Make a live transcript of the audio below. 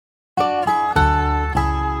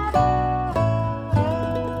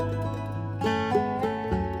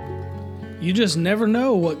You just never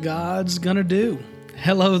know what God's going to do.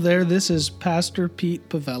 Hello there, this is Pastor Pete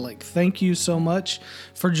Pavelic. Thank you so much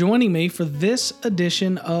for joining me for this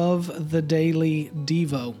edition of the Daily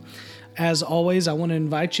Devo. As always, I want to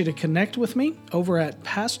invite you to connect with me over at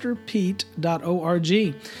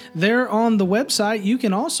pastorpete.org. There on the website, you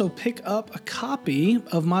can also pick up a copy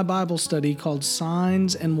of my Bible study called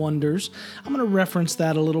Signs and Wonders. I'm going to reference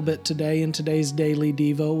that a little bit today in today's Daily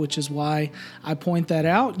Devo, which is why I point that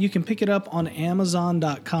out. You can pick it up on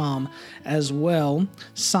Amazon.com as well.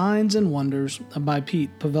 Signs and Wonders by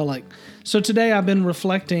Pete Pavelic. So today I've been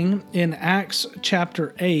reflecting in Acts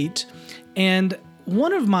chapter 8, and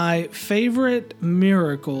one of my favorite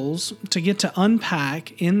miracles to get to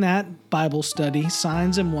unpack in that Bible study,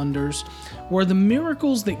 Signs and Wonders, were the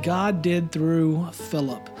miracles that God did through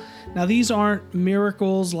Philip. Now, these aren't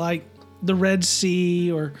miracles like the Red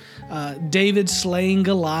Sea or David slaying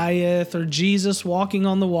Goliath or Jesus walking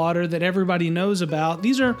on the water that everybody knows about.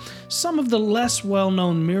 These are some of the less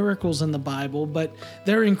well-known miracles in the Bible, but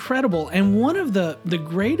they're incredible. And one of the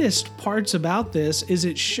greatest parts about this is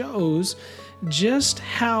it shows just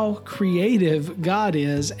how creative God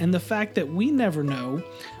is and the fact that we never know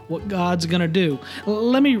what God's going to do.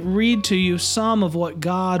 Let me read to you some of what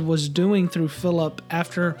God was doing through Philip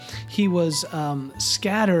after he was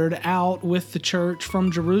scattered out with the church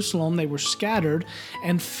from Jerusalem. They were scattered,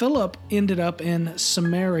 and Philip ended up in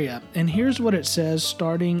Samaria. And here's what it says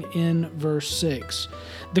starting in verse 6.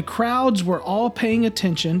 The crowds were all paying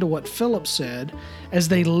attention to what Philip said as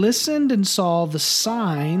they listened and saw the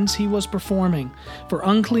signs he was performing. For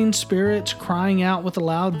unclean spirits, crying out with a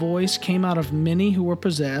loud voice, came out of many who were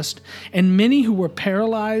possessed, and many who were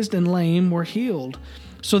paralyzed and lame were healed.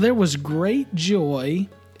 So there was great joy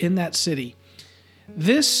in that city.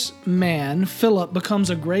 This man, Philip, becomes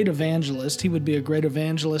a great evangelist. He would be a great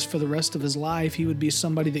evangelist for the rest of his life. He would be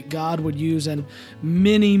somebody that God would use in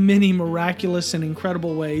many, many miraculous and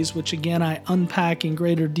incredible ways, which again I unpack in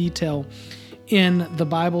greater detail in the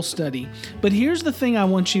Bible study. But here's the thing I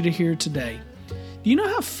want you to hear today. Do you know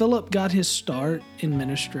how Philip got his start in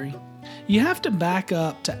ministry? You have to back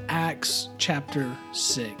up to Acts chapter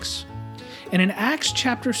 6. And in Acts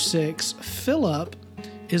chapter 6, Philip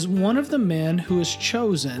is one of the men who is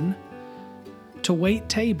chosen to wait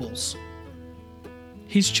tables.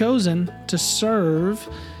 He's chosen to serve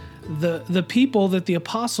the people that the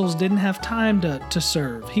apostles didn't have time to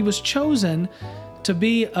serve. He was chosen to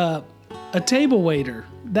be a table waiter.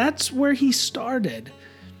 That's where he started,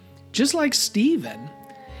 just like Stephen.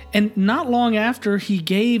 And not long after he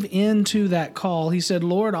gave in to that call, he said,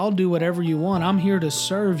 Lord, I'll do whatever you want. I'm here to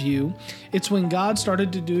serve you. It's when God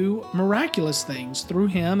started to do miraculous things through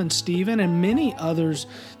him and Stephen and many others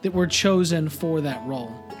that were chosen for that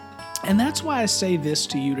role. And that's why I say this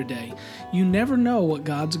to you today. You never know what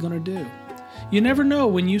God's going to do. You never know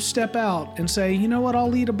when you step out and say, you know what, I'll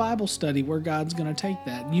lead a Bible study, where God's going to take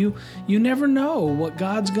that. You never know what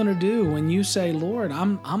God's going to do when you say, Lord,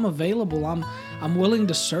 I'm available. I'm willing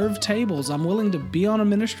to serve tables. I'm willing to be on a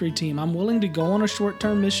ministry team. I'm willing to go on a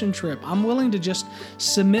short-term mission trip. I'm willing to just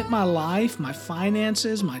submit my life, my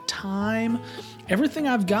finances, my time, everything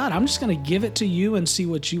I've got. I'm just going to give it to you and see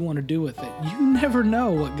what you want to do with it. You never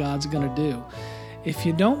know what God's going to do. If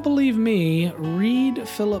you don't believe me, read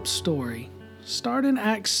Philip's story. Start in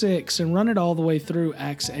Acts 6 and run it all the way through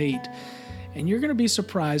Acts 8. And you're going to be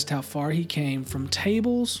surprised how far he came from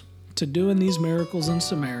tables to doing these miracles in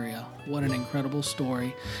Samaria. What an incredible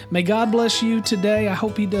story. May God bless you today. I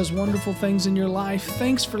hope he does wonderful things in your life.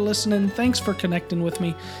 Thanks for listening. Thanks for connecting with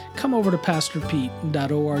me. Come over to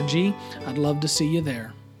pastorpete.org. I'd love to see you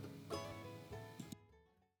there.